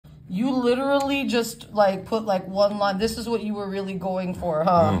You literally just like put like one lime. This is what you were really going for,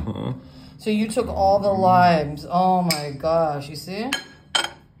 huh? So you took all the limes. Oh my gosh, you see? You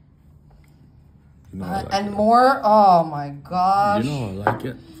know I like and it. more. Oh my gosh. You know I like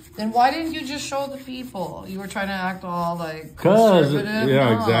it. Then why didn't you just show the people? You were trying to act all like Cause conservative.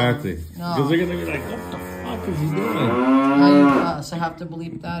 yeah, No. exactly. No. Because they're gonna be like, what the fuck is he doing? Now you cuss. I have to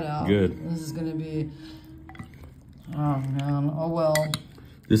bleep that out. Good. This is gonna be. Oh man. Oh well.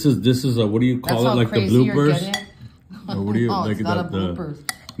 This is a, what do you call it? Like the bloopers? Or what do you no, like it's not a bloopers.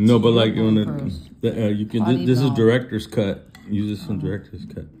 No, but like when you can. This is dog. director's cut. Use this from director's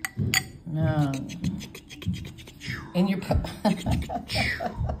cut. No. And you.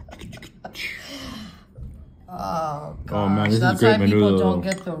 Oh gosh. Oh man, this That's is great why people menudo. don't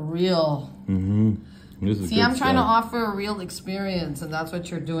get the real. This is See, good I'm trying to stuff. offer a real experience, and that's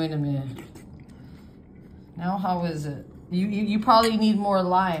what you're doing to me. Now, how is it? You probably need more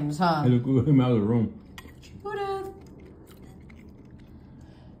limes, huh? Hey, look, get him out of the room. Judith.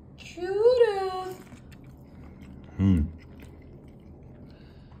 Judith.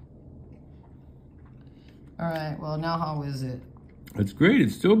 All right, well, now how is it? It's great.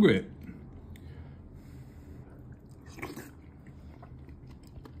 It's still great.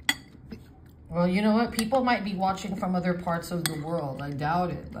 Well, you know what? People might be watching from other parts of the world. I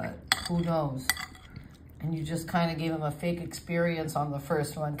doubt it, but who knows? And you just kind of gave them a fake experience on the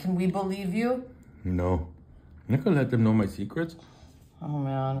first one. Can we believe you? No. I'm not gonna let them know my secrets. Oh,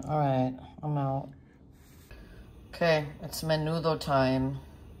 man. All right. I'm out. Okay, it's menudo time.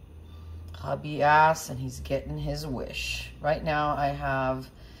 Hubby asked, and he's getting his wish. Right now, I have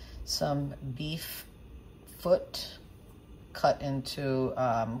some beef foot cut into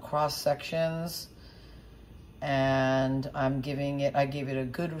cross sections, and I gave it a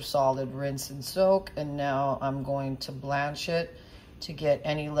good solid rinse and soak, and now I'm going to blanch it to get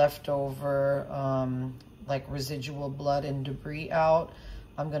any leftover like residual blood and debris out.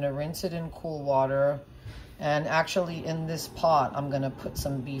 I'm going to rinse it in cool water, and actually in this pot I'm going to put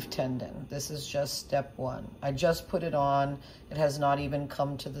some beef tendon. This is just step one. I just put it on. It has not even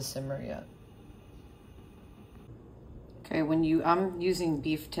come to the simmer yet. Okay, I'm using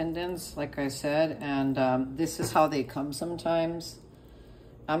beef tendons, like I said, and this is how they come sometimes.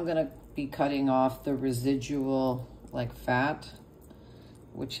 I'm gonna be cutting off the residual, like fat,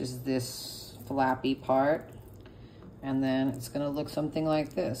 which is this flappy part, and then it's gonna look something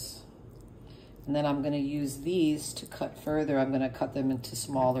like this. And then I'm gonna use these to cut further. I'm gonna cut them into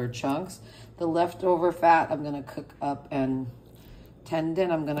smaller chunks. The leftover fat I'm gonna cook up, and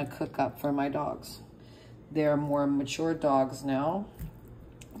tendon I'm gonna cook up for my dogs. They're more mature dogs now.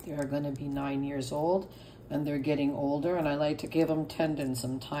 They're going to be 9 years old, and they're getting older, and I like to give them tendon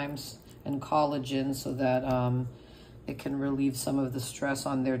sometimes and collagen so that it can relieve some of the stress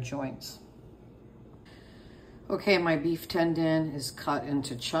on their joints. Okay, my beef tendon is cut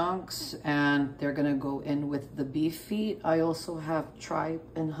into chunks, and they're going to go in with the beef feet. I also have tripe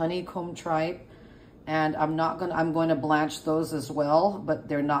and honeycomb tripe, and I'm going to blanch those as well, but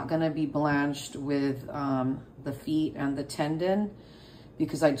they're not going to be blanched with the feet and the tendon,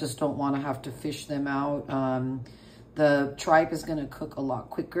 because I just don't want to have to fish them out. The tripe is going to cook a lot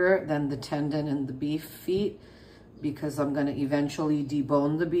quicker than the tendon and the beef feet, because I'm going to eventually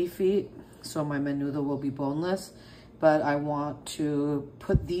debone the beef feet, so my menudo will be boneless. But I want to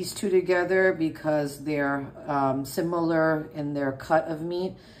put these two together because they're similar in their cut of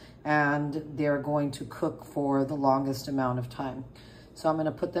meat, and they're going to cook for the longest amount of time. So I'm going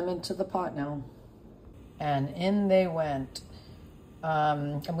to put them into the pot now. And in they went.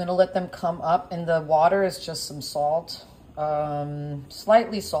 I'm going to let them come up. In the water is just some salt.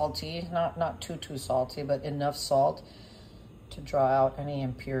 Slightly salty, not too salty, but enough salt to draw out any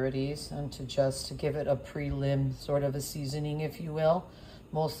impurities, and to give it a prelim, sort of a seasoning, if you will.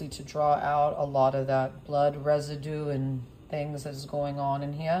 Mostly to draw out a lot of that blood residue and things that's going on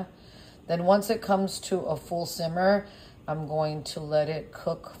in here. Then once it comes to a full simmer, I'm going to let it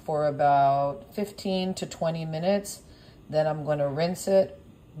cook for about 15 to 20 minutes. Then I'm going to rinse it,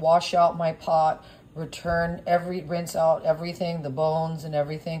 wash out my pot, rinse out everything, the bones and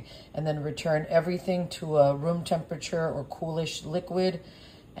everything, and then return everything to a room temperature or coolish liquid,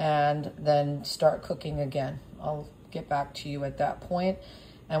 and then start cooking again. I'll get back to you at that point.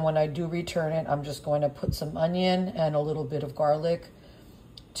 And when I do return it, I'm just going to put some onion and a little bit of garlic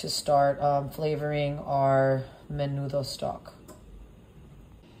to start flavoring our menudo stock.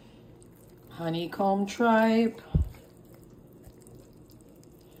 Honeycomb tripe.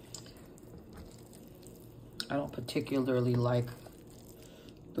 I don't particularly like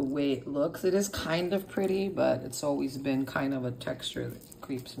the way it looks. It is kind of pretty, but it's always been kind of a texture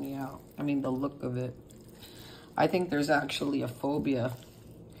creeps me out. I mean, the look of it. I think there's actually a phobia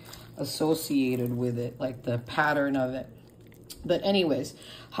associated with it, like the pattern of it. But anyways,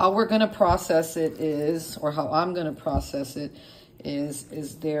 how we're gonna process it is, or how I'm gonna process it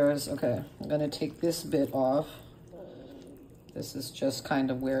is there's, okay, I'm gonna take this bit off. This is just kind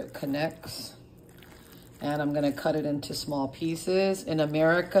of where it connects. And I'm gonna cut it into small pieces. In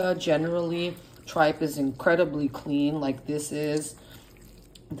America, generally, tripe is incredibly clean, like this is.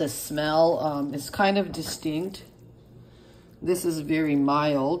 The smell is kind of distinct. This is very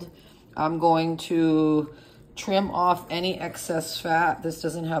mild. I'm going to trim off any excess fat. This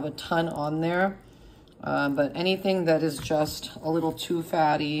doesn't have a ton on there, but anything that is just a little too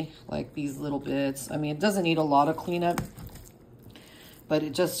fatty, like these little bits. I mean, it doesn't need a lot of cleanup, but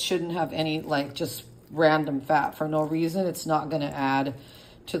it just shouldn't have any, like, just random fat for no reason. It's not gonna add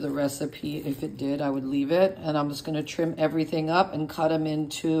to the recipe. If it did, I would leave it. And I'm just gonna trim everything up and cut them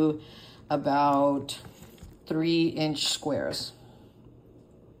into about 3-inch squares.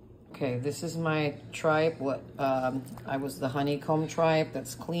 Okay, this is my tripe. I was the honeycomb tripe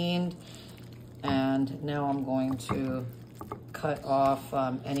that's cleaned. And now I'm going to cut off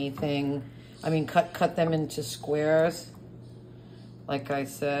anything. I mean, cut them into squares. Like I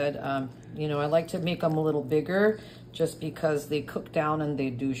said, you know, I like to make them a little bigger just because they cook down and they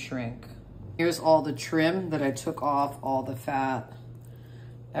do shrink. Here's all the trim that I took off, all the fat,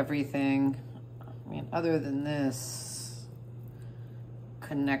 everything. I mean, other than this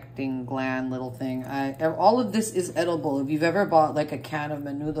connecting gland little thing, all of this is edible. If you've ever bought like a can of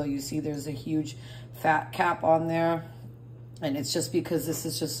menudo, you see there's a huge fat cap on there. And it's just because this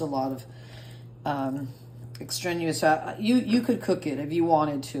is just a lot of extraneous fat. You could cook it if you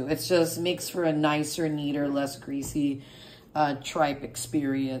wanted to. It just makes for a nicer, neater, less greasy tripe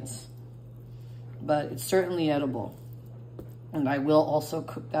experience. But it's certainly edible. And I will also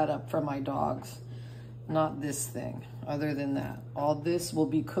cook that up for my dogs. Not this thing. Other than that, all this will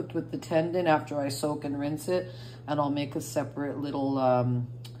be cooked with the tendon after I soak and rinse it, and I'll make a separate little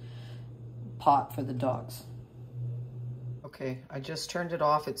pot for the dogs. Okay, I just turned it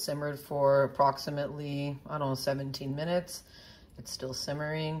off. It simmered for approximately, I don't know, 17 minutes. It's still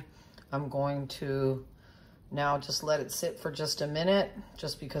simmering. I'm going to now just let it sit for just a minute,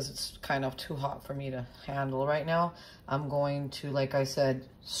 just because it's kind of too hot for me to handle right now. I'm going to, like I said,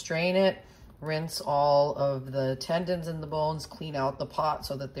 strain it, rinse all of the tendons and the bones, clean out the pot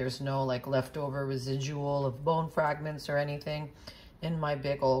so that there's no like leftover residual of bone fragments or anything in my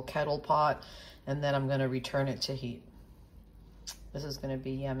big old kettle pot. And then I'm gonna return it to heat. This is gonna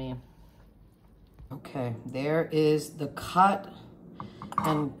be yummy. Okay, there is the cut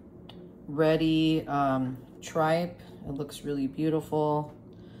and ready tripe. It looks really beautiful.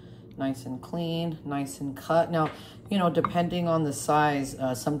 Nice and clean, nice and cut. Now, you know, depending on the size,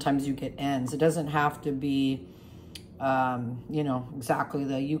 sometimes you get ends. It doesn't have to be, you know,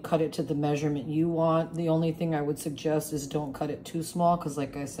 exactly you cut it to the measurement you want. The only thing I would suggest is don't cut it too small because,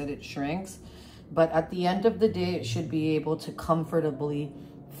 like I said, it shrinks. But at the end of the day, it should be able to comfortably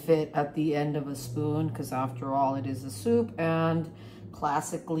fit at the end of a spoon because, after all, it is a soup. And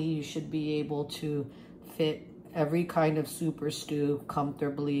classically, you should be able to fit every kind of soup or stew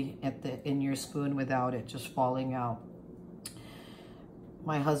comfortably in your spoon without it just falling out.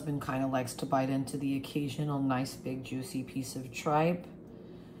 My husband kind of likes to bite into the occasional nice big juicy piece of tripe.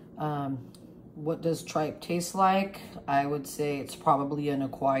 What does tripe taste like? I would say it's probably an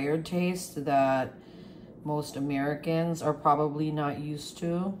acquired taste that most Americans are probably not used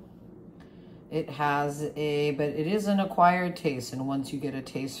to. It has but it is an acquired taste, and once you get a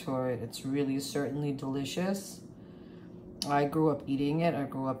taste for it, it's really certainly delicious. I grew up eating it. I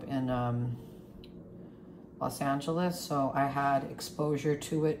grew up in Los Angeles, so I had exposure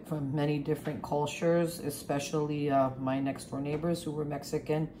to it from many different cultures, especially my next door neighbors who were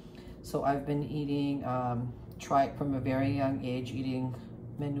Mexican. So I've been eating tripe from a very young age, eating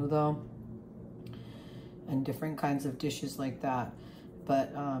menudo and different kinds of dishes like that.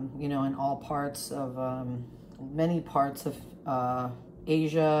 But, you know, in all parts of, many parts of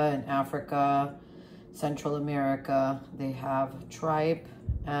Asia and Africa, Central America, they have tripe,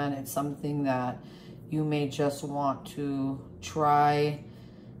 and it's something that you may just want to try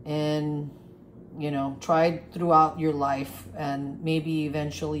and, you know, try throughout your life, and maybe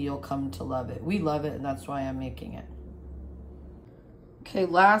eventually you'll come to love it. We love it, and that's why I'm making it. Okay,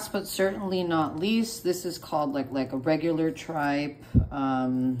 last but certainly not least, this is called like a regular tripe.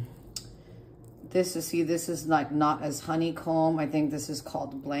 This is like not as honeycomb. I think this is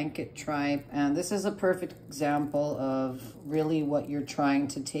called blanket tripe. And this is a perfect example of really what you're trying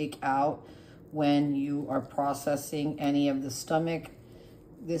to take out when you are processing any of the stomach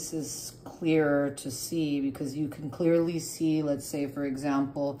this is clearer to see because you can clearly see, let's say, for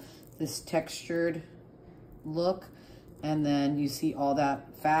example, this textured look, and then you see all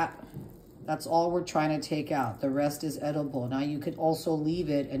that fat. That's all we're trying to take out. The rest is edible. Now you could also leave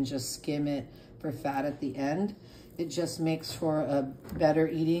it and just skim it for fat at the end. It just makes for a better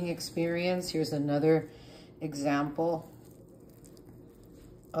eating experience. Here's another example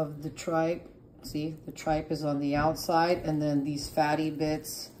of the tripe. See, the tripe is on the outside, and then these fatty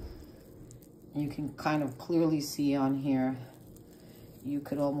bits, you can kind of clearly see on here. You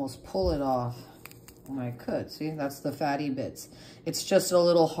could almost pull it off. I could, see, that's the fatty bits. It's just a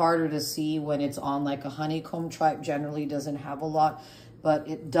little harder to see when it's on like a honeycomb tripe. Generally doesn't have a lot, but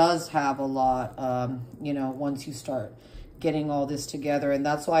it does have a lot, you know, once you start getting all this together. And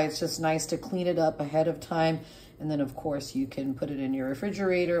that's why it's just nice to clean it up ahead of time. And then of course you can put it in your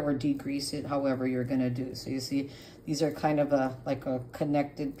refrigerator or degrease it, however you're gonna do. So you see, these are kind of like a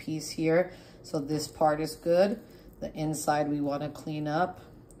connected piece here. So this part is good. The inside we wanna clean up.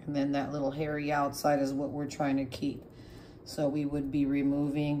 And then that little hairy outside is what we're trying to keep. So we would be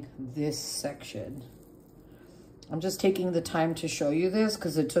removing this section. I'm just taking the time to show you this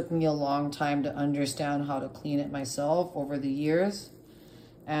because it took me a long time to understand how to clean it myself over the years.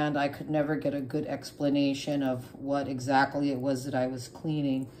 And I could never get a good explanation of what exactly it was that I was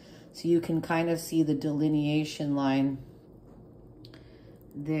cleaning. So you can kind of see the delineation line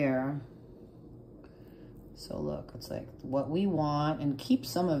there. So look, it's like what we want, and keep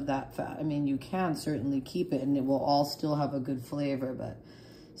some of that fat. I mean, you can certainly keep it and it will all still have a good flavor, but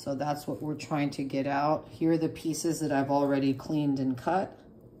so that's what we're trying to get out. Here are the pieces that I've already cleaned and cut.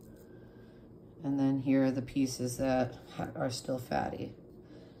 And then here are the pieces that are still fatty.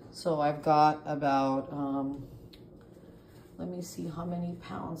 So I've got about, let me see how many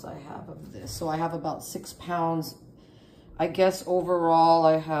pounds I have of this. So I have about 6 pounds. I guess overall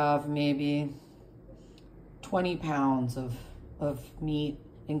I have maybe 20 pounds of meat,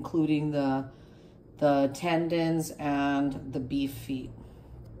 including the tendons and the beef feet.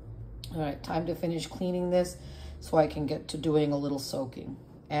 All right, time to finish cleaning this so I can get to doing a little soaking.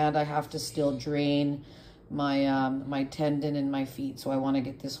 And I have to still drain my my tendon and my feet, so I want to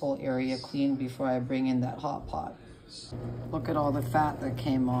get this whole area clean before I bring in that hot pot. Look at all the fat that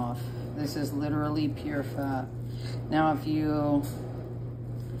came off. This is literally pure fat. Now if you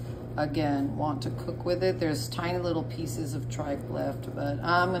again want to cook with it, there's tiny little pieces of tripe left, but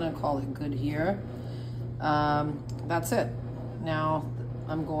I'm gonna call it good here. That's it. Now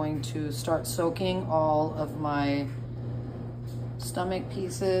I'm going to start soaking all of my stomach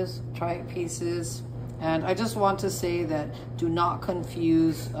pieces, tripe pieces. And I just want to say that do not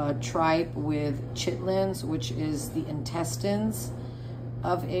confuse tripe with chitlins, which is the intestines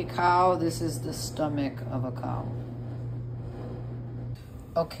of a cow. This is the stomach of a cow.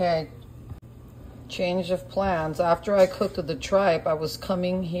 Okay, change of plans. After I cooked the tripe, I was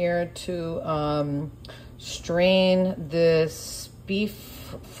coming here to strain this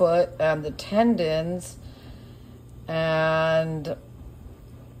beef foot and the tendons, and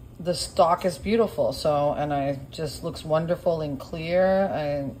the stock is beautiful. So, and I just looks wonderful and clear.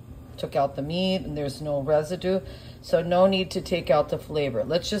 I took out the meat and there's no residue. So no need to take out the flavor.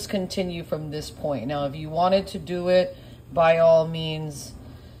 Let's just continue from this point. Now, if you wanted to do it, by all means,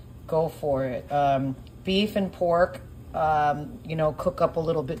 go for it. Beef and pork, you know, cook up a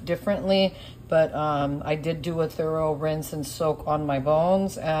little bit differently, but I did do a thorough rinse and soak on my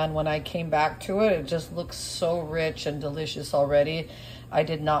bones. And when I came back to it, it just looks so rich and delicious already. I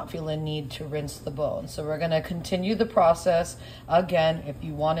did not feel a need to rinse the bones. So we're gonna continue the process. Again, if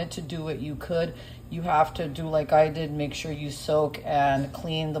you wanted to do it, you could. You have to do like I did, make sure you soak and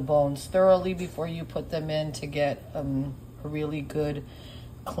clean the bones thoroughly before you put them in to get a really good,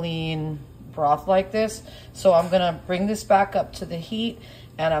 clean broth like this. So I'm gonna bring this back up to the heat,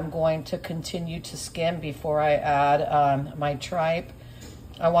 and I'm going to continue to skim before I add my tripe.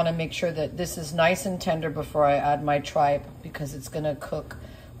 I want to make sure that this is nice and tender before I add my tripe, because it's going to cook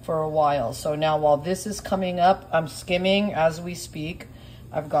for a while. So now while this is coming up, I'm skimming as we speak.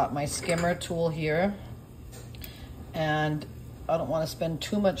 I've got my skimmer tool here, and I don't want to spend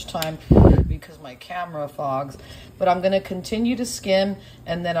too much time because my camera fogs, but I'm going to continue to skim,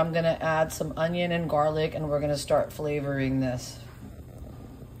 and then I'm going to add some onion and garlic, and we're going to start flavoring this.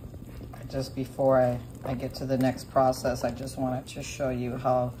 Just before I get to the next process, I just wanted to show you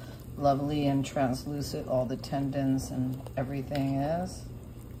how lovely and translucent all the tendons and everything is.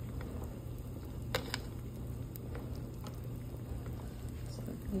 So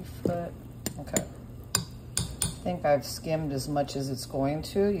the beef foot, okay. I think I've skimmed as much as it's going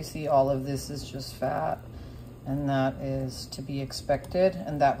to. You see all of this is just fat. and that is to be expected.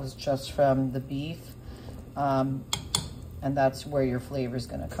 And that was just from the beef. And that's where your flavor is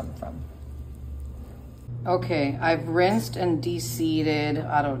going to come from. Okay, I've rinsed and de-seeded,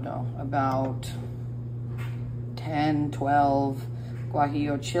 I don't know, about 10, 12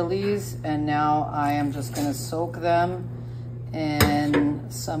 guajillo chilies, and now I am just going to soak them in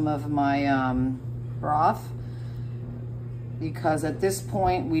some of my broth, because at this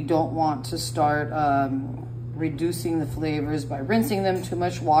point we don't want to start reducing the flavors by rinsing them too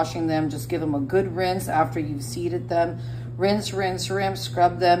much, washing them. Just give them a good rinse after you've seeded them. Rinse, rinse, rinse,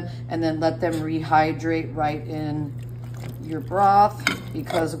 scrub them, and then let them rehydrate right in your broth,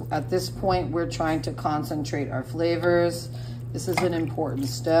 because at this point we're trying to concentrate our flavors. This is an important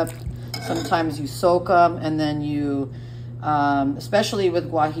step. Sometimes you soak them and then you, especially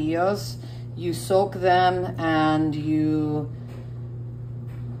with guajillos, you soak them and you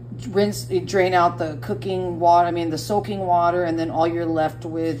rinse, drain out the cooking water, I mean the soaking water, and then all you're left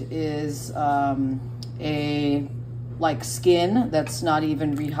with is a like skin that's not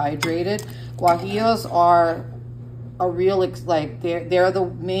even rehydrated. Guajillos are a real, like they're the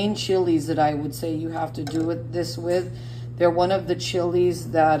main chilies that I would say you have to do this with. They're one of the chilies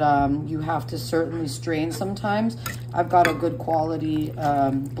that you have to certainly strain sometimes. I've got a good quality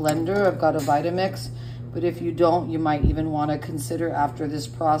blender. I've got a Vitamix. But if you don't, you might even want to consider after this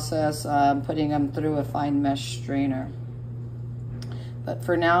process putting them through a fine mesh strainer. But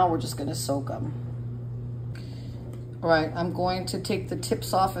for now, we're just going to soak them. All right, I'm going to take the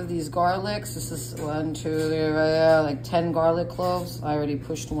tips off of these garlics. This is 1, 2, 3, like 10 garlic cloves. I already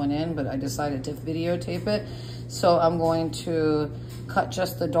pushed one in, but I decided to videotape it. So I'm going to cut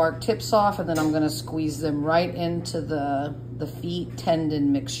just the dark tips off, and then I'm going to squeeze them right into the feet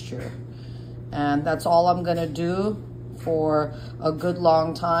tendon mixture. And that's all I'm going to do for a good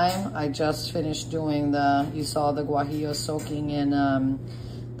long time. I just finished doing you saw the guajillo soaking in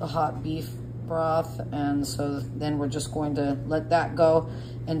the hot beef broth, and so then we're just going to let that go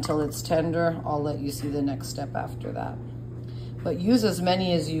until it's tender. I'll let you see the next step after that. But use as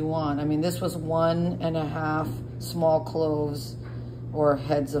many as you want. I mean, this was 1.5 small cloves or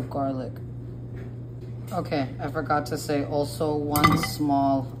heads of garlic. Okay, I forgot to say also 1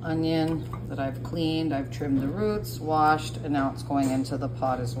 small onion that I've cleaned. I've trimmed the roots, washed, and now it's going into the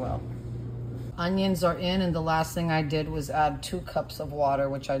pot as well. Onions are in, and the last thing I did was add 2 cups of water,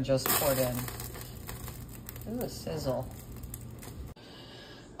 which I just poured in. Ooh, a sizzle.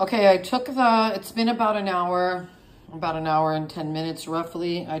 Okay, I took it's been about an hour and 10 minutes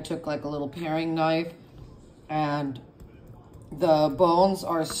roughly. I took like a little paring knife, and the bones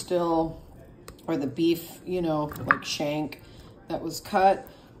are still, or the beef, you know, like shank that was cut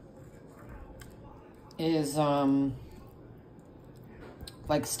is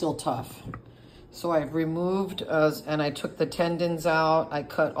like still tough. So I've removed, and I took the tendons out. I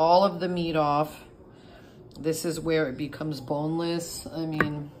cut all of the meat off. This is where it becomes boneless. I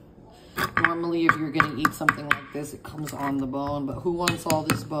mean, normally if you're gonna eat something like this, it comes on the bone, but who wants all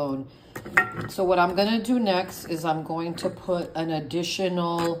this bone? So what I'm gonna do next is I'm going to put an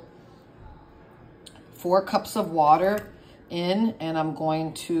additional 4 cups of water in, and I'm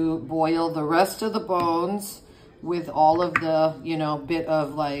going to boil the rest of the bones with all of the, you know, bit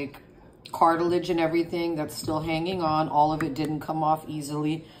of like cartilage and everything that's still hanging on. All of it didn't come off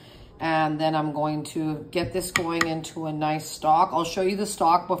easily. And then I'm going to get this going into a nice stock. I'll show you the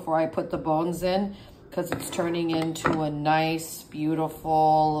stock before I put the bones in, because it's turning into a nice,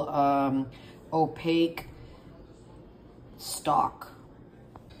 beautiful, opaque stock.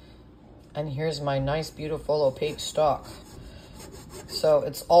 And here's my nice, beautiful, opaque stock. So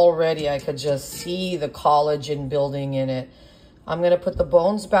it's already, I could just see the collagen building in it. I'm going to put the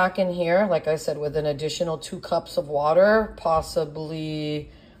bones back in here, like I said, with an additional 2 cups of water, possibly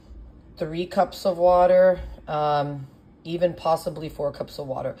 3 cups of water, even possibly 4 cups of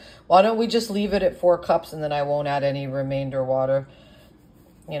water. Why don't we just leave it at 4 cups, and then I won't add any remainder water?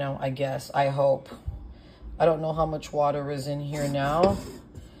 You know, I guess, I hope. I don't know how much water is in here now.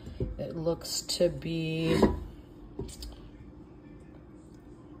 It looks to be,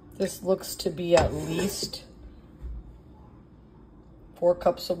 this looks to be at least 4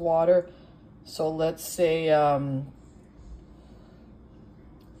 cups of water. So let's say,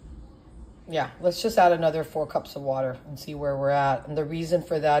 yeah, let's just add another 4 cups of water and see where we're at. And the reason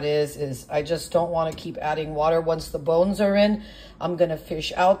for that is I just don't want to keep adding water. Once the bones are in, I'm going to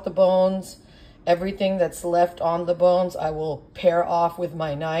fish out the bones. Everything that's left on the bones, I will pare off with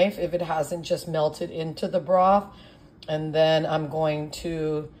my knife if it hasn't just melted into the broth. And then I'm going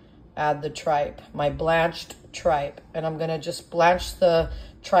to add the tripe, my blanched tripe. And I'm going to just blanch the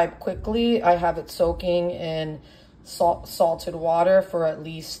tripe quickly, I have it soaking in salted water for at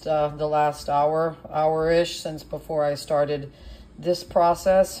least the last hour-ish since before I started this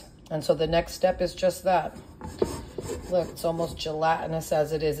process. And so the next step is just that. Look, it's almost gelatinous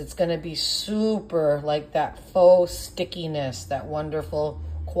as it is. It's going to be super like that faux stickiness, that wonderful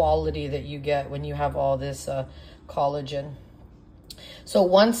quality that you get when you have all this collagen. So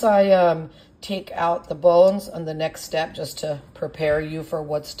once I take out the bones, and the next step, just to prepare you for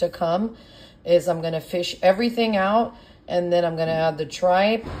what's to come, is I'm going to fish everything out, and then I'm going to add the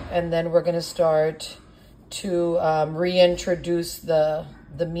tripe, and then we're going to start to reintroduce the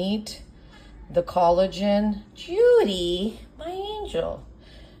meat, the collagen. Judy, my angel.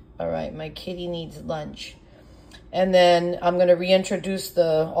 All right, my kitty needs lunch. And then I'm going to reintroduce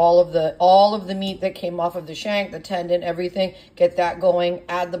all of the meat that came off of the shank, the tendon, everything. Get that going.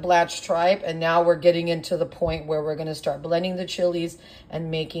 Add the blanched tripe, and now we're getting into the point where we're going to start blending the chilies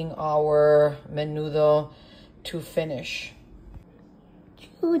and making our menudo to finish.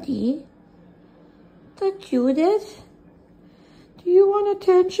 Judy, the Judith, do you want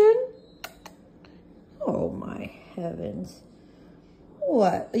attention? Oh my heavens!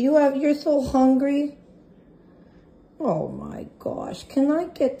 What you're so hungry? Oh my gosh, can I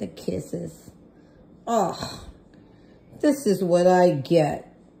get the kisses? Oh, this is what I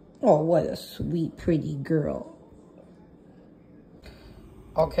get. Oh, what a sweet, pretty girl.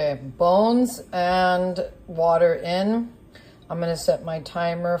 Okay, bones and water in. I'm gonna set my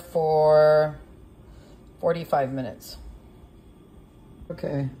timer for 45 minutes.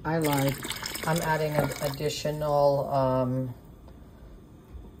 Okay, I lied. I'm adding an additional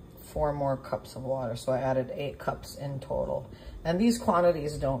 4 more cups of water. So I added 8 cups in total. And these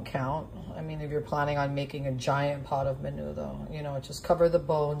quantities don't count. I mean, if you're planning on making a giant pot of menudo, you know, just cover the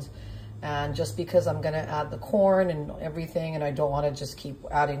bones. And just because I'm gonna add the corn and everything, and I don't wanna just keep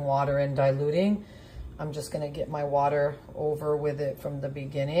adding water and diluting, I'm just gonna get my water over with it from the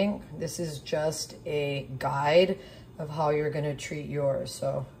beginning. This is just a guide of how you're gonna treat yours.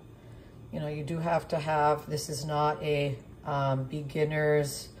 So, you know, you do have to have, this is not a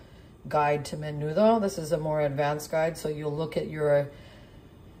beginner's guide to menudo. This is a more advanced guide, so you'll look at your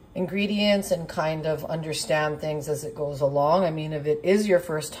ingredients and kind of understand things as it goes along. I mean, if it is your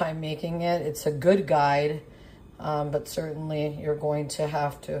first time making it, it's a good guide, but certainly you're going to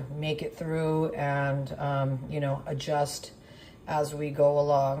have to make it through and you know, adjust as we go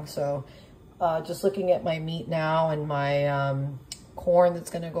along. So just looking at my meat now and my corn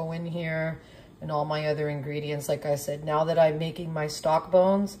that's going to go in here and all my other ingredients, like I said, now that I'm making my stock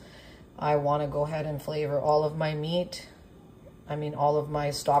bones, I want to go ahead and flavor all of my meat. I mean, all of my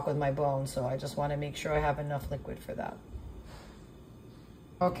stock with my bones. So I just want to make sure I have enough liquid for that.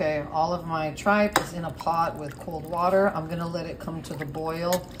 Okay, all of my tripe is in a pot with cold water. I'm going to let it come to the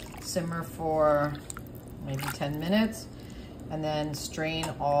boil, simmer for maybe 10 minutes, and then strain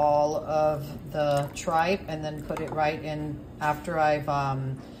all of the tripe and then put it right in after I've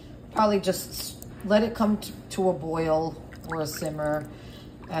probably just let it come to a boil or a simmer,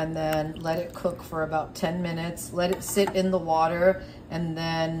 and then let it cook for about 10 minutes. Let it sit in the water, and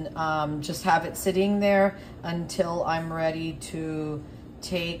then just have it sitting there until I'm ready to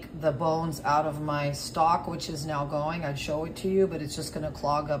take the bones out of my stock, which is now going. I'd show it to you, but it's just gonna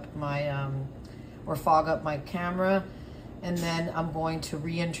clog up my, or fog up my camera. And then I'm going to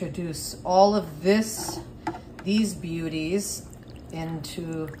reintroduce all of these beauties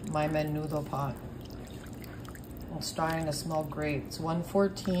into my menudo pot. It's starting to smell great. It's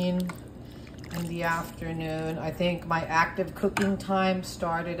 1:14 in the afternoon. I think my active cooking time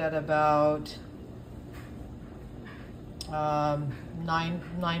started at about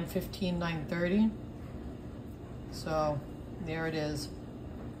 9:15, 9:30. So there it is.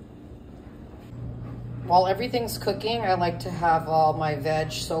 While everything's cooking, I like to have all my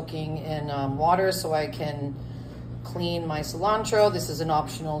veg soaking in water so I can clean my cilantro. This is an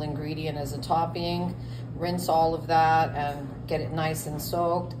optional ingredient as a topping. Rinse all of that and get it nice and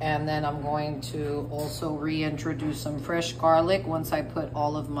soaked. And then I'm going to also reintroduce some fresh garlic once I put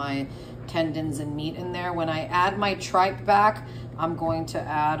all of my tendons and meat in there. When I add my tripe back, I'm going to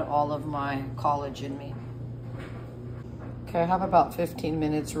add all of my collagen meat. Okay, I have about 15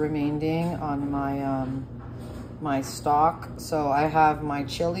 minutes remaining on my my stock. So I have my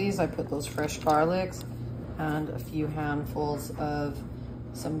chilies. I put those fresh garlics and a few handfuls of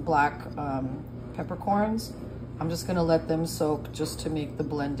some black peppercorns. I'm just gonna let them soak just to make the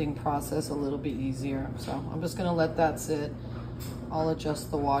blending process a little bit easier. So I'm just gonna let that sit. I'll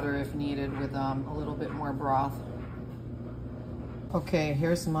adjust the water if needed with a little bit more broth. Okay,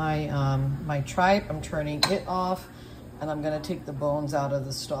 here's my my tripe. I'm turning it off. And I'm gonna take the bones out of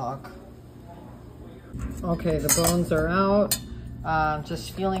the stock. Okay, the bones are out.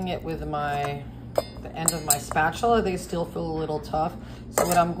 Just feeling it with the end of my spatula. They still feel a little tough. So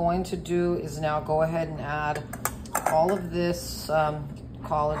what I'm going to do is now go ahead and add all of this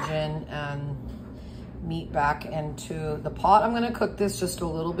collagen and meat back into the pot. I'm gonna cook this just a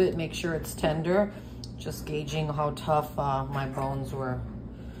little bit, make sure it's tender, just gauging how tough my bones were.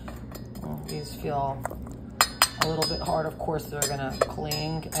 These feel a little bit hard. Of course, they're gonna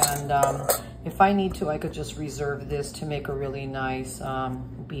cling, and if I need to, I could just reserve this to make a really nice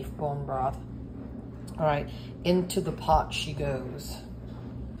beef bone broth. All right, into the pot she goes.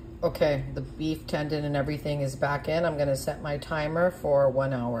 Okay, the beef tendon and everything is back in. I'm gonna set my timer for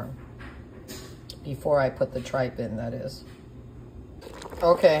 1 hour. Before I put the tripe in, that is.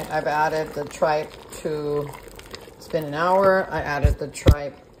 Okay, I've added the tripe to, it's been an hour. I added the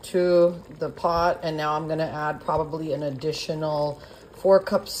tripe to the pot, and now I'm gonna add probably an additional 4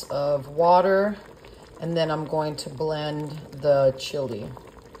 cups of water, and then I'm going to blend the chili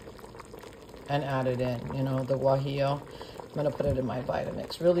and add it in, you know, the guajillo. I'm gonna put it in my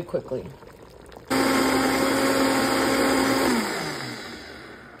Vitamix really quickly.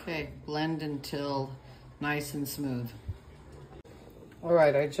 Okay, blend until nice and smooth. All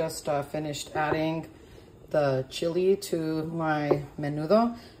right, I just finished adding the chili to my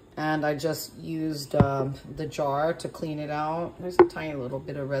menudo, and I just used the jar to clean it out. There's a tiny little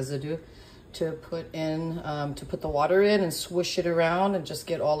bit of residue to put in, to put the water in and swish it around and just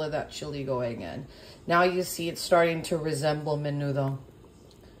get all of that chili going in. Now you see it's starting to resemble menudo.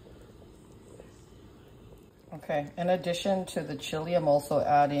 Okay, in addition to the chili, I'm also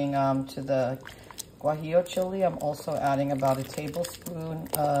adding to the guajillo chili, I'm also adding about a tablespoon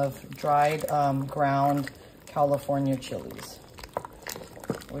of dried ground California chilies,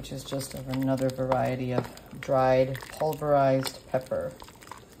 which is just another variety of dried pulverized pepper.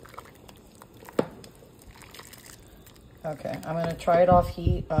 Okay, I'm gonna try it off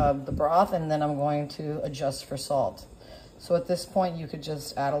heat of the broth, and then I'm going to adjust for salt. So at this point, you could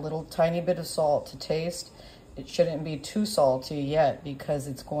just add a little tiny bit of salt to taste. It shouldn't be too salty yet because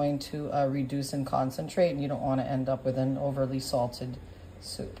it's going to reduce and concentrate, and you don't want to end up with an overly salted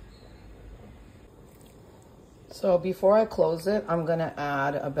soup. So before I close it, I'm gonna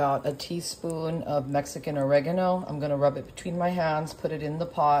add about a teaspoon of Mexican oregano. I'm gonna rub it between my hands, put it in the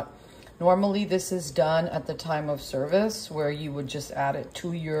pot. Normally this is done at the time of service where you would just add it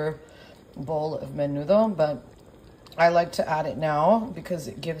to your bowl of menudo, but I like to add it now because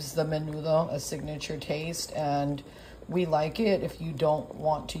it gives the menudo a signature taste, and we like it. If you don't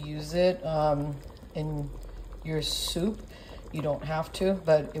want to use it in your soup, you don't have to,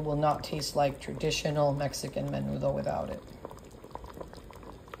 but it will not taste like traditional Mexican menudo without it.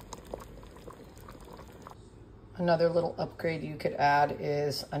 Another little upgrade you could add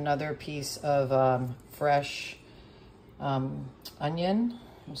is another piece of fresh onion.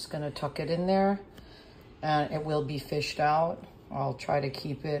 I'm just gonna tuck it in there, and it will be fished out. I'll try to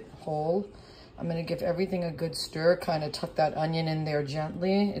keep it whole. I'm gonna give everything a good stir, kind of tuck that onion in there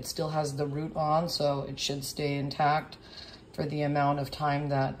gently. It still has the root on, so it should stay intact for the amount of time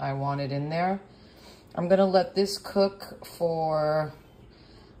that I want it in there. I'm gonna let this cook for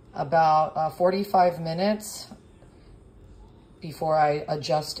about 45 minutes before I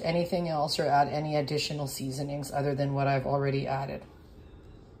adjust anything else or add any additional seasonings other than what I've already added.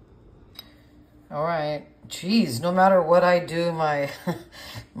 All right, geez, no matter what I do,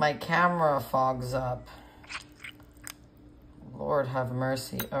 my camera fogs up. Lord have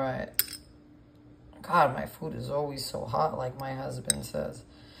mercy. All right. God, my food is always so hot, like my husband says.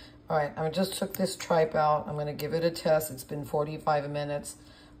 All right, I just took this tripe out. I'm gonna give it a test. It's been 45 minutes.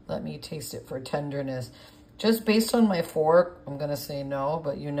 Let me taste it for tenderness. Just based on my fork, I'm gonna say no,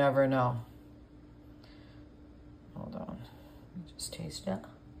 but you never know. Hold on, let me just taste it.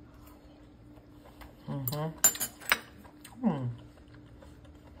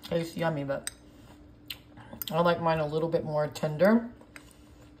 Tastes yummy, but I like mine a little bit more tender.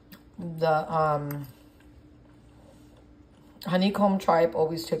 The honeycomb tripe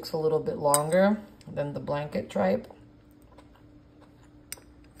always takes a little bit longer than the blanket tripe.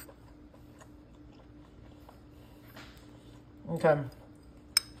 Okay.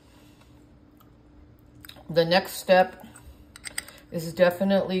 The next step is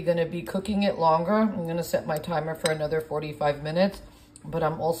definitely going to be cooking it longer. I'm going to set my timer for another 45 minutes, but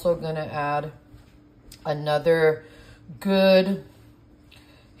I'm also going to add another good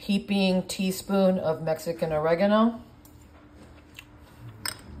heaping teaspoon of Mexican oregano.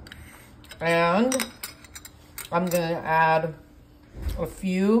 And I'm going to add a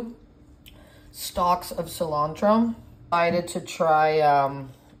few stalks of cilantro. Decided to try a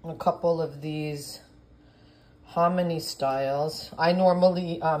couple of these hominy styles. I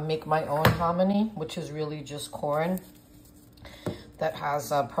normally make my own hominy, which is really just corn that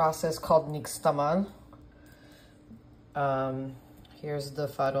has a process called nixtamal. Here's the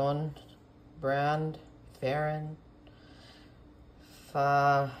Faron brand, Faron.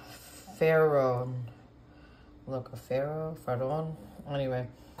 Look, a Faron. Anyway,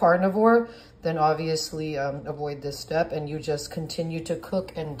 carnivore, then obviously avoid this step, and you just continue to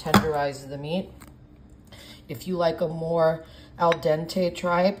cook and tenderize the meat. If you like a more al dente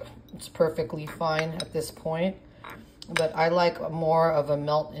tripe, it's perfectly fine at this point. But I like more of a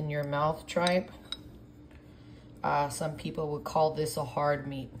melt in your mouth tripe. Some people would call this a hard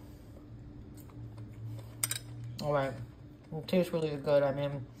meat. All right, it tastes really good. I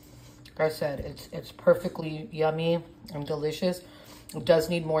mean, like I said, it's perfectly yummy and delicious. It does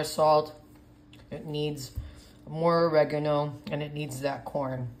need more salt. It needs more oregano, and it needs that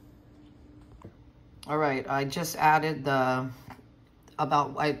corn. All right, I just added I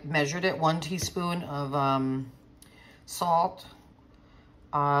measured it, 1 teaspoon of salt,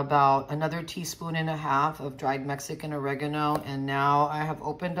 about another 1.5 teaspoons of dried Mexican oregano, and now I have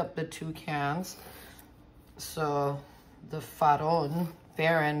opened up the 2 cans. So the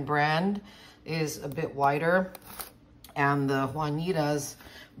Faron brand is a bit wider, and the Juanita's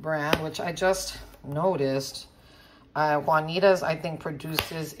brand, which I just noticed, Juanita's, I think,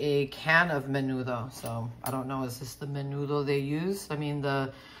 produces a can of menudo. So I don't know, is this the menudo they use? I mean,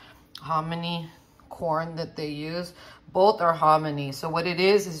 the hominy corn that they use, both are hominy. So what it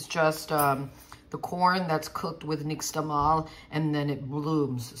is just the corn that's cooked with nixtamal, and then it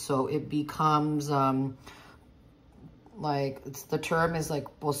blooms. So it becomes the term is like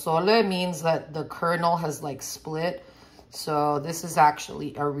pozole, means that the kernel has like split. So this is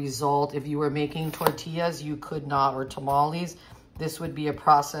actually a result. If you were making tortillas, you could not, or tamales, this would be a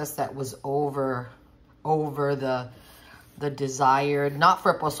process that was over the desired, not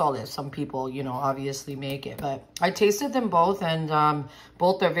for pozole. Some people, you know, obviously make it, but I tasted them both, and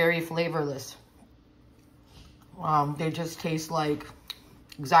both are very flavorless. They just taste like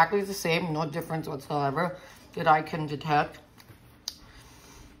exactly the same, no difference whatsoever that I can detect.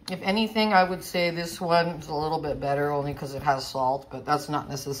 If anything, I would say this one is a little bit better only because it has salt, but that's not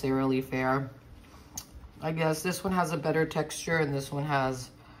necessarily fair. I guess this one has a better texture and this one has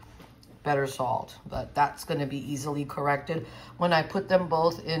better salt, but that's going to be easily corrected. When I put them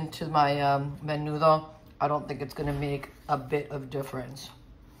both into my menudo, I don't think it's going to make a bit of difference.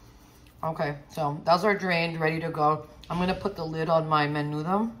 Okay, so those are drained, ready to go. I'm going to put the lid on my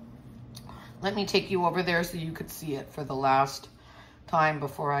menudo. Let me take you over there so you could see it for the last time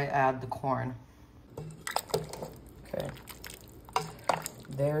before I add the corn. Okay,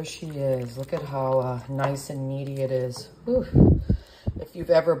 there she is. Look at how nice and meaty it is. Whew. If you've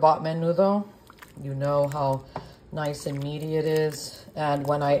ever bought menudo, you know how nice and meaty it is. And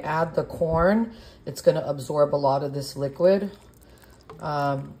when I add the corn, it's going to absorb a lot of this liquid.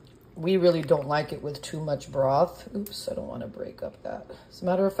 We really don't like it with too much broth. Oops, I don't want to break up that. As a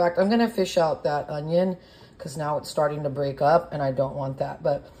matter of fact, I'm going to fish out that onion because now it's starting to break up and I don't want that.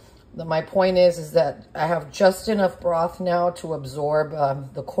 But my point is that I have just enough broth now to absorb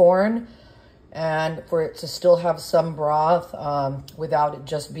the corn and for it to still have some broth without it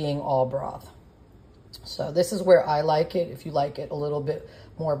just being all broth. So this is where I like it. If you like it a little bit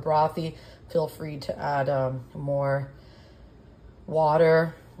more brothy, feel free to add more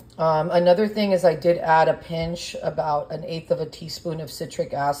water. Another thing is I did add a pinch, about 1/8 teaspoon of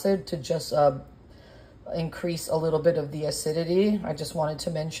citric acid to just increase a little bit of the acidity. I just wanted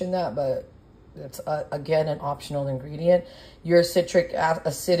to mention that, but it's again an optional ingredient. Your citric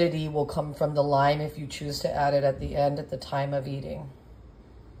acidity will come from the lime if you choose to add it at the end at the time of eating,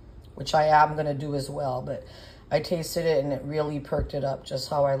 which I am going to do as well. But I tasted it and it really perked it up just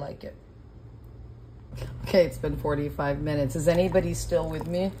how I like it. Okay, it's been 45 minutes. Is anybody still with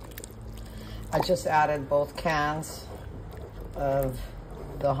me? I just added both cans of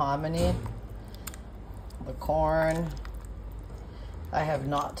the hominy, the corn. I have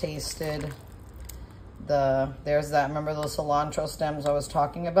not tasted there's that, remember those cilantro stems I was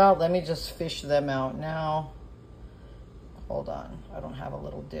talking about? Let me just fish them out now. Hold on, I don't have a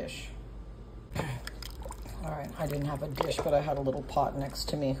little dish. All right, I didn't have a dish, but I had a little pot next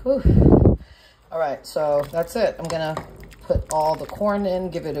to me. Whew. All right, so that's it. I'm gonna put all the corn in,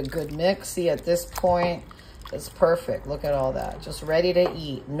 give it a good mix. See, at this point, it's perfect. Look at all that, just ready to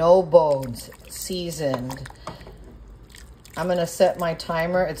eat. No bones, seasoned. I'm gonna set my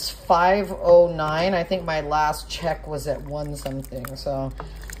timer. It's 5:09. I think my last check was at 1 something. So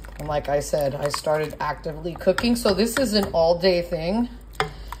And like I said, I started actively cooking. So this is an all-day thing.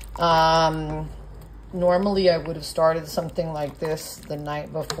 Normally I would have started something like this the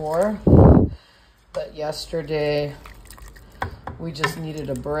night before. But yesterday, we just needed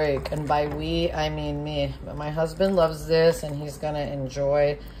a break. And by we, I mean me. But my husband loves this, and he's going to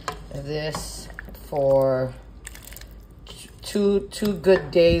enjoy this for two good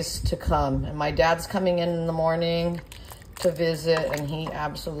days to come. And my dad's coming in the morning to visit, and he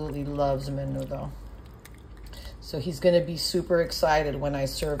absolutely loves menudo. So he's going to be super excited when I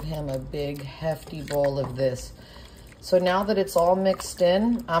serve him a big, hefty bowl of this. So now that it's all mixed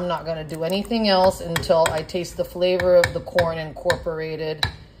in, I'm not going to do anything else until I taste the flavor of the corn incorporated.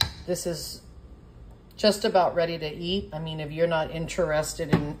 This is just about ready to eat. I mean, if you're not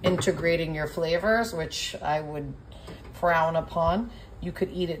interested in integrating your flavors, which I would frown upon, you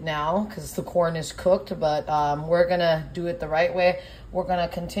could eat it now because the corn is cooked, but we're going to do it the right way. We're going to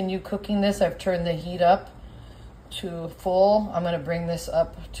continue cooking this. I've turned the heat up to full. I'm going to bring this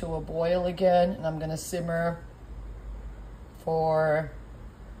up to a boil again, and I'm going to simmer for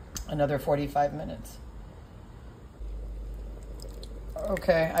another 45 minutes.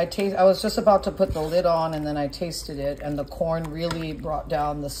 Okay, I was just about to put the lid on, and then I tasted it, and the corn really brought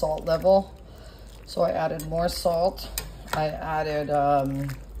down the salt level. So I added more salt. I added a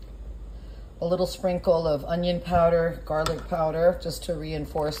little sprinkle of onion powder, garlic powder, just to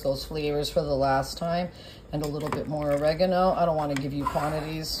reinforce those flavors for the last time, and a little bit more oregano. I don't want to give you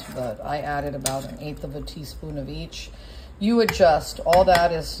quantities, but I added about 1/8 of a teaspoon of each. You adjust. All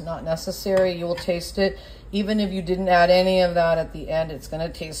that is not necessary. You will taste it. Even if you didn't add any of that at the end, it's going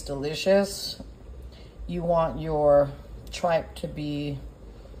to taste delicious. You want your tripe to be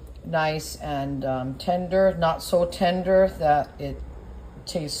nice and tender, not so tender that it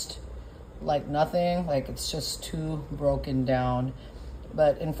tastes like nothing, like it's just too broken down.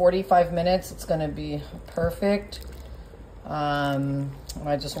 But in 45 minutes, it's going to be perfect.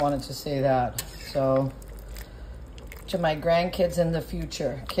 I just wanted to say that. So, to my grandkids in the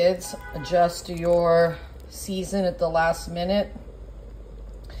future, kids, adjust your season at the last minute.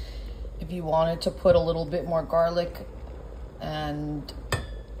 If you wanted to put a little bit more garlic and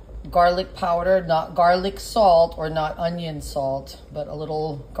garlic powder, not garlic salt or not onion salt, but a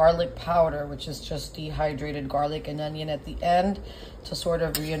little garlic powder, which is just dehydrated garlic and onion at the end to sort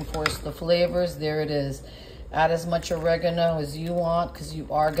of reinforce the flavors. There it is. Add as much oregano as you want, because you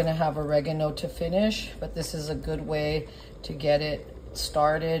are going to have oregano to finish, but this is a good way to get it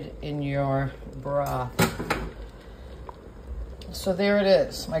started in your broth. So there it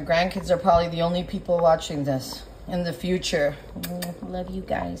is. My grandkids are probably the only people watching this in the future. Love you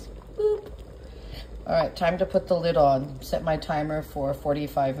guys. Boop. All right, time to put the lid on. Set my timer for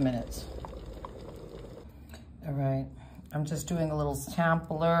 45 minutes. All right, I'm just doing a little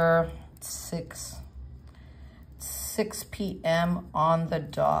sampler. 6 p.m. on the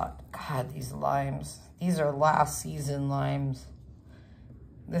dot. God, these limes. These are last season limes.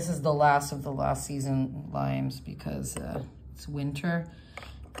 This is the last of the last season limes because it's winter.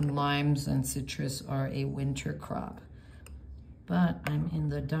 And limes and citrus are a winter crop. But I'm in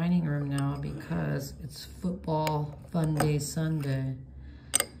the dining room now because it's football fun day Sunday.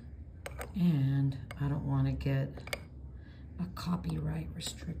 And I don't want to get a copyright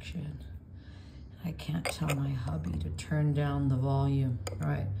restriction. I can't tell my hubby to turn down the volume. All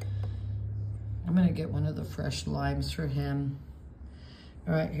right, I'm gonna get one of the fresh limes for him.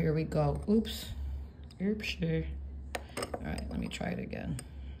 All right, here we go. Oops, oopsie. All right, let me try it again.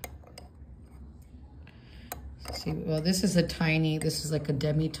 Let's see, well, this is like a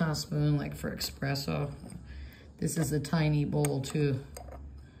demi-tablespoon, like for espresso. This is a tiny bowl too.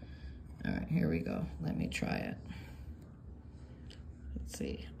 All right, here we go. Let me try it. Let's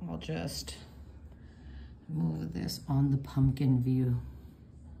see, I'll just move this on the pumpkin view.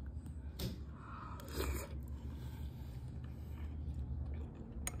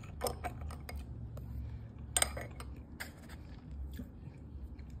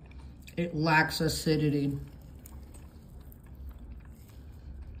 It lacks acidity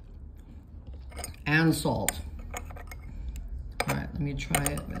and salt. All right, let me try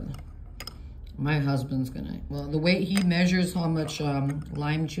it with, my husband's gonna, well, the way he measures how much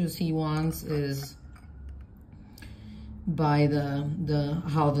lime juice he wants is by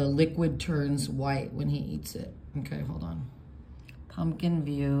how the liquid turns white when he eats it. Okay, hold on. Pumpkin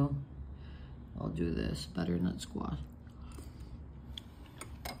view. I'll do this butternut squash.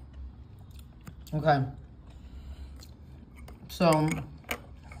 Okay. So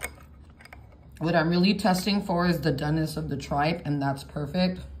what I'm really testing for is the doneness of the tripe, and that's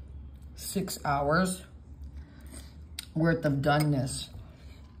perfect. 6 hours worth of doneness.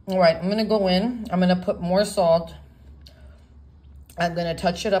 All right, I'm gonna go in. I'm gonna put more salt. I'm gonna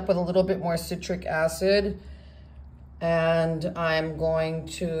touch it up with a little bit more citric acid. And I'm going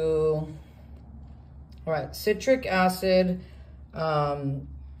to, all right, citric acid,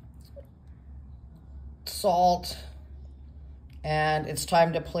 salt, and it's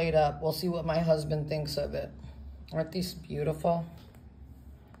time to plate up. We'll see what my husband thinks of it. Aren't these beautiful?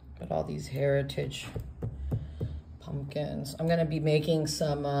 Look at all these heritage pumpkins. I'm gonna be making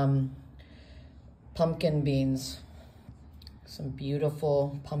some pumpkin beans. Some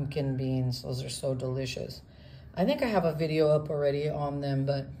beautiful pumpkin beans. Those are so delicious. I think I have a video up already on them,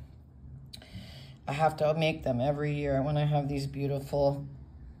 but I have to make them every year when I have these beautiful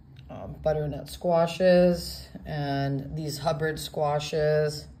butternut squashes and these Hubbard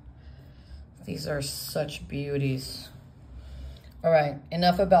squashes. These are such beauties. All right,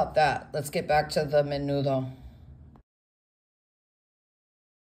 enough about that. Let's get back to the menudo.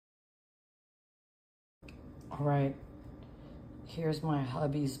 All right, here's my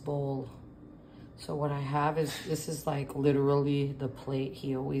hubby's bowl. So what I have is, this is like literally the plate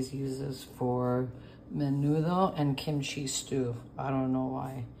he always uses for menudo and kimchi stew. I don't know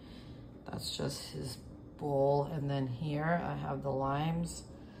why. That's just his bowl. And then here I have the limes,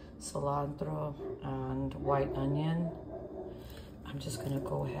 cilantro, and white onion. I'm just gonna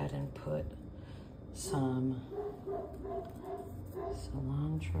go ahead and put some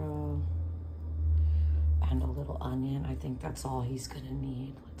cilantro and a little onion. I think that's all he's gonna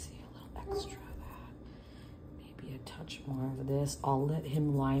need. Let's see, a little extra. A touch more of this. I'll let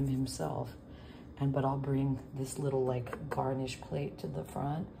him lime himself, but I'll bring this little like garnish plate to the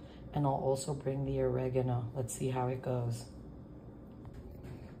front, and I'll also bring the oregano. Let's see how it goes.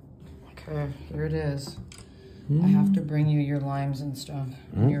 Okay, here it is. I have to bring you your limes and stuff,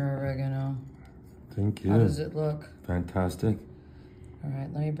 and your oregano. Thank you. How does it look? Fantastic. All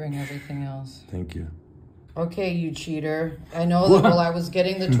right, let me bring everything else. Thank you. Okay, you cheater. I know that while I was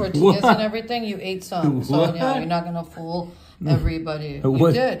getting the tortillas and everything, you ate some. So yeah, you're not going to fool everybody.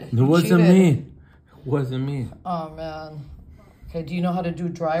 You did. It wasn't me. It wasn't me. Oh, man. Okay, do you know how to do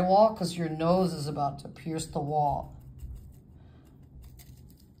drywall? Because your nose is about to pierce the wall.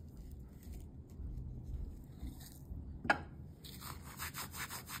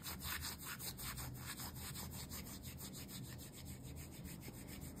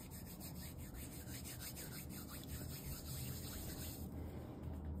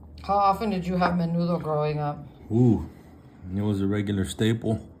 How often did you have menudo growing up? Ooh, it was a regular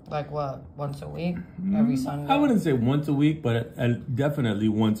staple. Like what, once a week? Every Sunday? I wouldn't say once a week, but definitely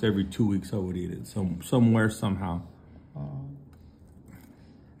once every 2 weeks I would eat it. Somewhere, somehow.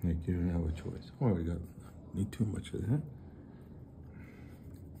 Like you don't have a choice. Oh, we got need too much of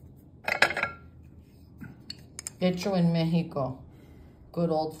that. Hecho in Mexico. Good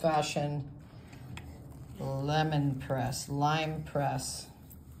old-fashioned lemon press, lime press.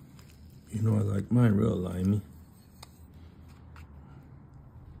 You know, I like mine real limey.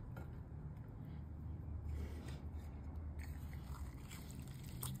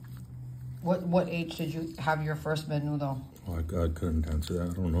 What age did you have your first menudo? Oh, I couldn't answer that.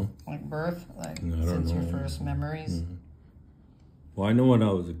 I don't know. Like birth? Like no, since your first memories? Well, I know when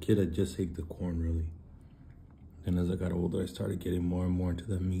I was a kid, I just ate the corn, really. And as I got older, I started getting more and more into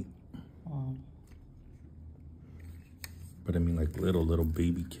the meat. But I mean, like little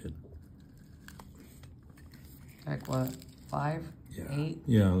baby kid. Like what, 5? Yeah. 8?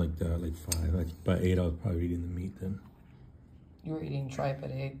 Yeah, like that, like 5. Like by 8, I was probably eating the meat then. You were eating tripe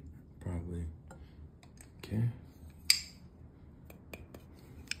at 8? Probably. Okay.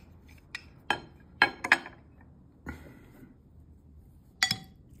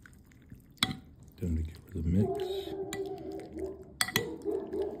 Then we get rid of the mix.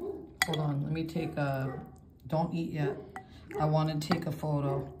 Hold on, let me take a, don't eat yet. I want to take a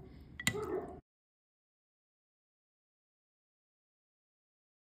photo.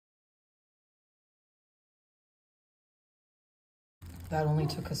 That only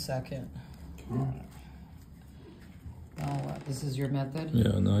took a second. Okay. Now what? This is your method?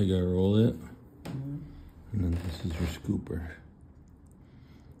 Yeah, now you gotta roll it. And then this is your scooper.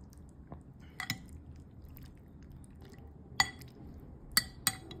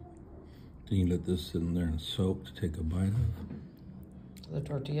 Then you let this sit in there and soak to take a bite of. The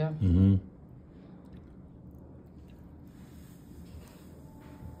tortilla?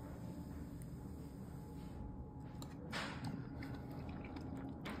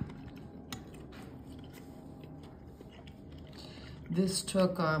 This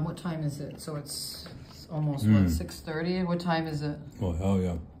took, what time is it? So it's almost, what, 6:30? What time is it? Oh, hell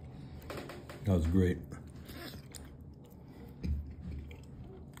yeah. That was great.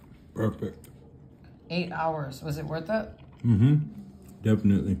 Perfect. 8 hours. Was it worth it? Mm-hmm.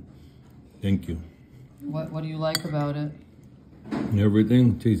 Definitely. Thank you. What do you like about it?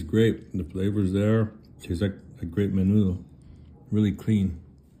 Everything tastes great. The flavor's there. Tastes like a great menudo. Really clean.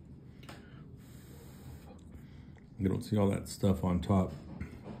 You don't see all that stuff on top.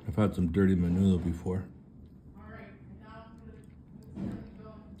 I've had some dirty menudo before.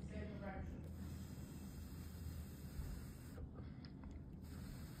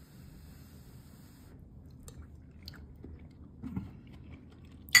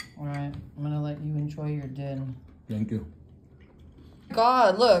 All right, I'm gonna let you enjoy your din. Thank you.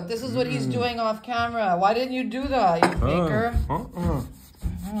 God, look, this is what he's doing off camera. Why didn't you do that, you faker? Oh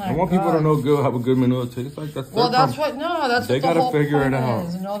I want people to know good, have a good menudo tastes like. That's well, that's what. No, that's they what the gotta whole figure point it out.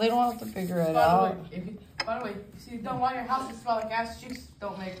 is. No, they don't have to figure it By out. the way, if you don't want your house to smell like ass cheeks,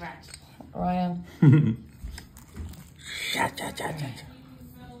 don't make ranch. Ryan.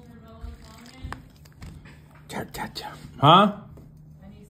 Huh?